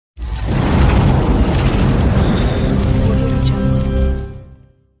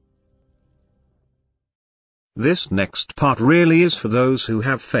This next part really is for those who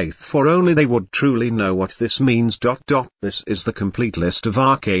have faith, for only they would truly know what this means. This is the complete list of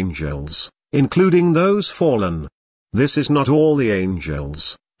archangels, including those fallen. This is not all the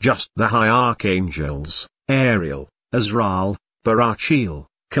angels, just the high archangels: Ariel, Azrael, Barachiel,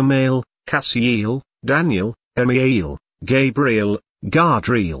 Camael, Cassiel, Daniel, Amiel, Gabriel,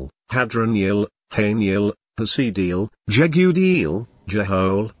 Gadriel, Hadraniel, Haniel, Hasidiel, Jegudiel,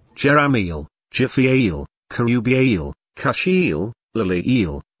 Jehoel, Jeramiel, Jephiel, Kerubiel, Kashiel,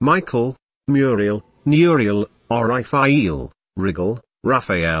 Laliel, Michael, Muriel, Neuriel, Oriphael, Rigel,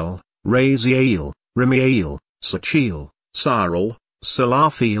 Raphael, Raziel, Remiel, Sachiel, Sarel,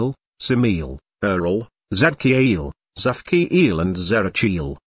 Salaphiel, Simiel, Erel, Zadkiel, Zaphkiel and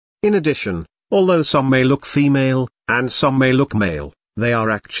Zerachiel. In addition, although some may look female, and some may look male, they are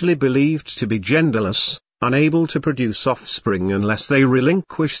actually believed to be genderless, unable to produce offspring unless they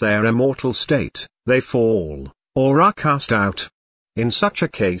relinquish their immortal state. They fall, or are cast out. In such a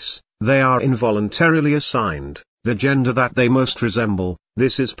case, they are involuntarily assigned the gender that they most resemble.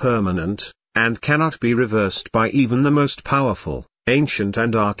 This is permanent, and cannot be reversed by even the most powerful, ancient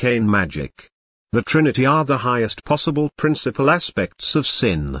and arcane magic. The Trinity are the highest possible principal aspects of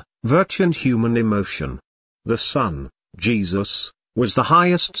sin, virtue and human emotion. The Son, Jesus, was the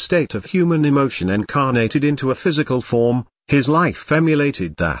highest state of human emotion incarnated into a physical form. His life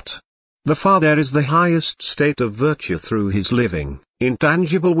emulated that. The Father is the highest state of virtue through his living,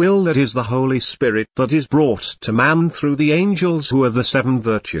 intangible will, that is the Holy Spirit that is brought to man through the angels who are the seven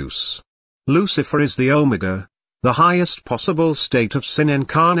virtues. Lucifer is the Omega, the highest possible state of sin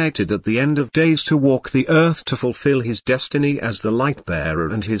incarnated at the end of days to walk the earth to fulfill his destiny as the light-bearer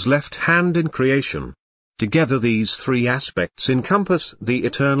and his left hand in creation. Together these three aspects encompass the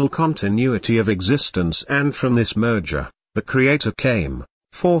eternal continuity of existence, and from this merger, the Creator came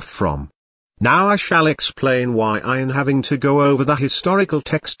forth from. Now I shall explain why I am having to go over the historical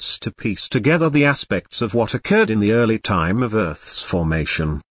texts to piece together the aspects of what occurred in the early time of Earth's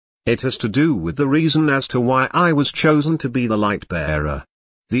formation. It has to do with the reason as to why I was chosen to be the light-bearer.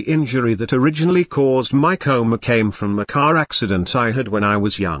 The injury that originally caused my coma came from a car accident I had when I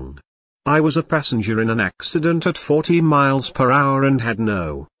was young. I was a passenger in an accident at 40 miles per hour and had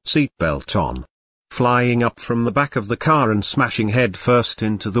no seatbelt on. Flying up from the back of the car and smashing head first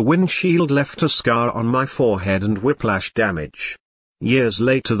into the windshield left a scar on my forehead and whiplash damage. Years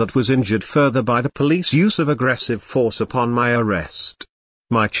later that was injured further by the police use of aggressive force upon my arrest.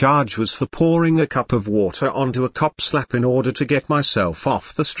 My charge was for pouring a cup of water onto a cop slap in order to get myself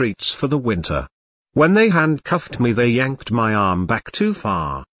off the streets for the winter. When they handcuffed me, they yanked my arm back too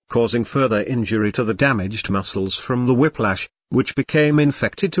far, causing further injury to the damaged muscles from the whiplash, which became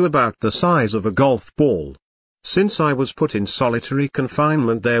infected to about the size of a golf ball. Since I was put in solitary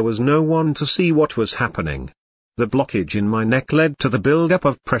confinement, there was no one to see what was happening. The blockage in my neck led to the buildup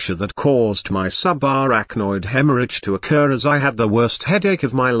of pressure that caused my subarachnoid hemorrhage to occur, as I had the worst headache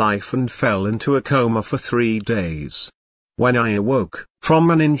of my life and fell into a coma for 3 days. When I awoke from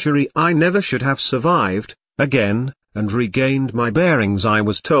an injury I never should have survived, again, and regained my bearings, I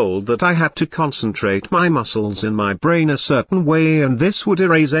was told that I had to concentrate my muscles in my brain a certain way, and this would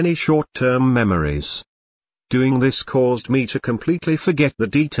erase any short-term memories. Doing this caused me to completely forget the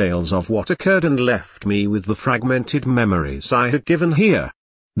details of what occurred and left me with the fragmented memories I had given here.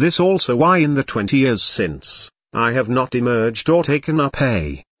 This also why in the 20 years since, I have not emerged or taken up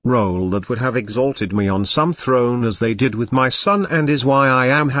a role that would have exalted me on some throne as they did with my son, and is why I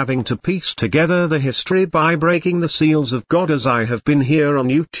am having to piece together the history by breaking the seals of God as I have been here on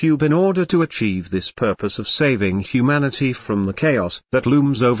YouTube in order to achieve this purpose of saving humanity from the chaos that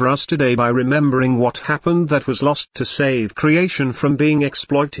looms over us today by remembering what happened that was lost to save creation from being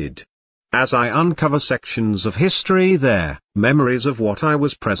exploited. As I uncover sections of history there, memories of what I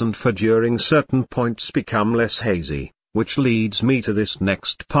was present for during certain points become less hazy. Which leads me to this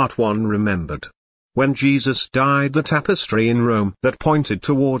next part. 1. Remembered. When Jesus died, the tapestry in Rome that pointed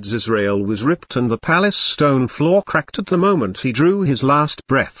towards Israel was ripped and the palace stone floor cracked at the moment he drew his last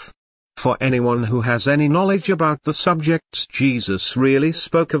breath. For anyone who has any knowledge about the subjects Jesus really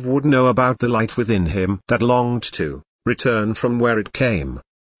spoke of would know about the light within him that longed to return from where it came.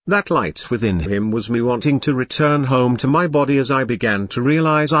 That light within him was me wanting to return home to my body as I began to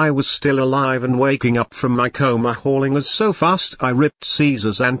realize I was still alive and waking up from my coma, hauling as so fast I ripped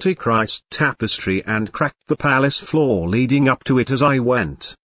Caesar's Antichrist tapestry and cracked the palace floor leading up to it as I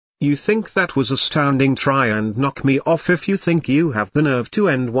went. You think that was astounding? Try and knock me off if you think you have the nerve to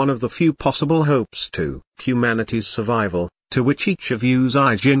end one of the few possible hopes to humanity's survival, to which each of you Xi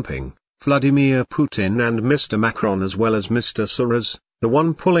Jinping, Vladimir Putin and Mr. Macron as well as Mr. Soros, the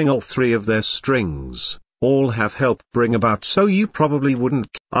one pulling all three of their strings, all have helped bring about, so you probably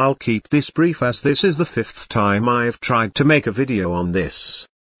wouldn't. I'll keep this brief as this is the 5th time I've tried to make a video on this.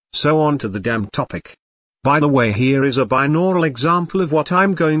 So on to the damn topic. By the way, here is a binaural example of what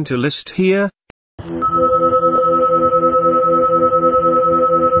I'm going to list here.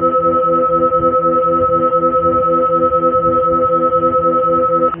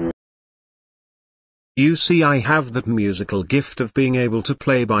 You see, I have that musical gift of being able to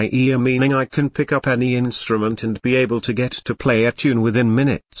play by ear, meaning I can pick up any instrument and be able to get to play a tune within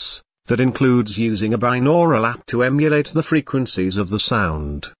minutes. That includes using a binaural app to emulate the frequencies of the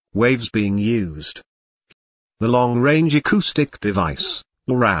sound waves being used. The long-range acoustic device,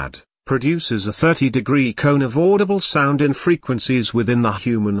 LRAD, produces a 30-degree cone of audible sound in frequencies within the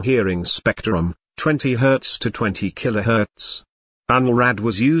human hearing spectrum, 20 Hz to 20 kHz. LRAD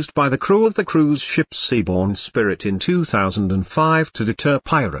was used by the crew of the cruise ship Seabourn Spirit in 2005 to deter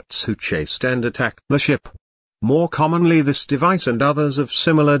pirates who chased and attacked the ship. More commonly, this device and others of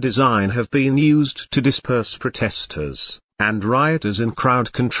similar design have been used to disperse protesters and rioters in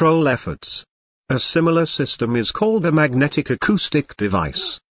crowd control efforts. A similar system is called a magnetic acoustic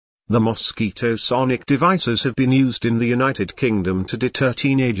device. The Mosquito sonic devices have been used in the United Kingdom to deter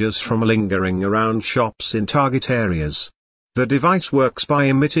teenagers from lingering around shops in target areas. The device works by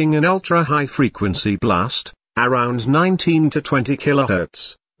emitting an ultra-high frequency blast, around 19 to 20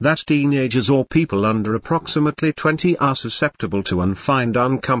 kHz, that teenagers or people under approximately 20 are susceptible to and find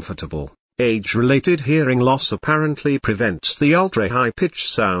uncomfortable. Age-related hearing loss apparently prevents the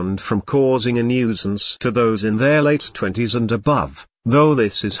ultra-high-pitched sound from causing a nuisance to those in their late 20s and above, though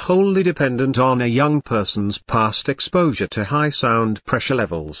this is wholly dependent on a young person's past exposure to high sound pressure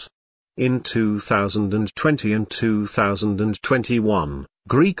levels. In 2020 and 2021,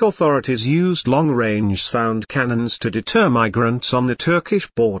 Greek authorities used long-range sound cannons to deter migrants on the Turkish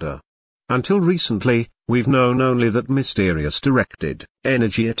border. Until recently, we've known only that mysterious directed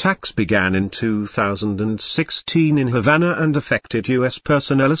energy attacks began in 2016 in Havana and affected U.S.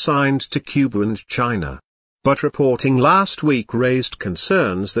 personnel assigned to Cuba and China. But reporting last week raised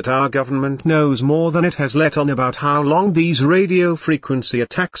concerns that our government knows more than it has let on about how long these radio frequency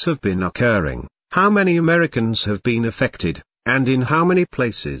attacks have been occurring, how many Americans have been affected, and in how many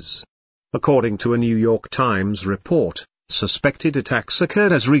places. According to a New York Times report, suspected attacks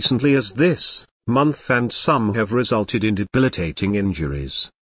occurred as recently as this month, and some have resulted in debilitating injuries.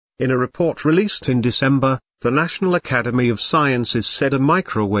 In a report released in December, the National Academy of Sciences said a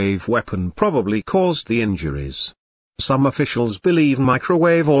microwave weapon probably caused the injuries. Some officials believe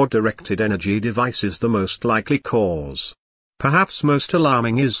microwave or directed energy device is the most likely cause. Perhaps most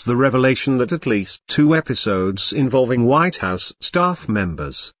alarming is the revelation that at least 2 episodes involving White House staff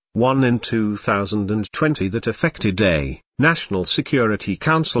members, one in 2020 that affected a National Security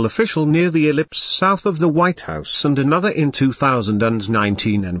Council official near the Ellipse south of the White House, and another in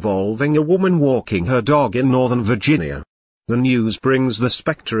 2019 involving a woman walking her dog in Northern Virginia. The news brings the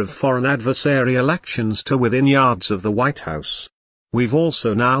specter of foreign adversarial actions to within yards of the White House. We've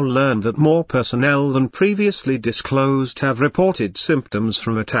also now learned that more personnel than previously disclosed have reported symptoms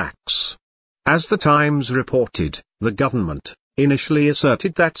from attacks. As the Times reported, the government initially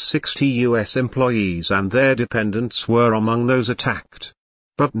asserted that 60 U.S. employees and their dependents were among those attacked.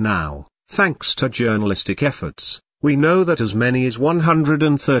 But now, thanks to journalistic efforts, we know that as many as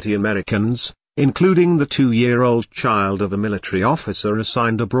 130 Americans, including the 2-year-old child of a military officer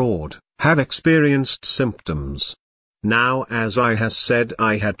assigned abroad, have experienced symptoms. Now, as I has said,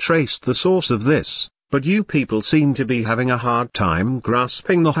 I had traced the source of this, but you people seem to be having a hard time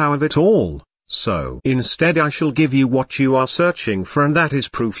grasping the how of it all. So instead I shall give you what you are searching for, and that is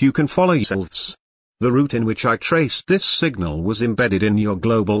proof you can follow yourselves. The route in which I traced this signal was embedded in your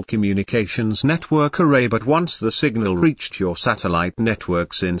global communications network array, but once the signal reached your satellite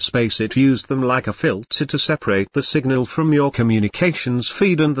networks in space, it used them like a filter to separate the signal from your communications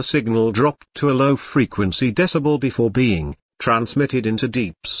feed, and the signal dropped to a low frequency decibel before being transmitted into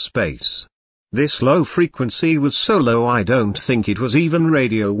deep space. This low frequency was so low I don't think it was even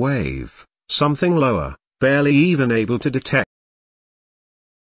radio wave. Something lower, barely even able to detect.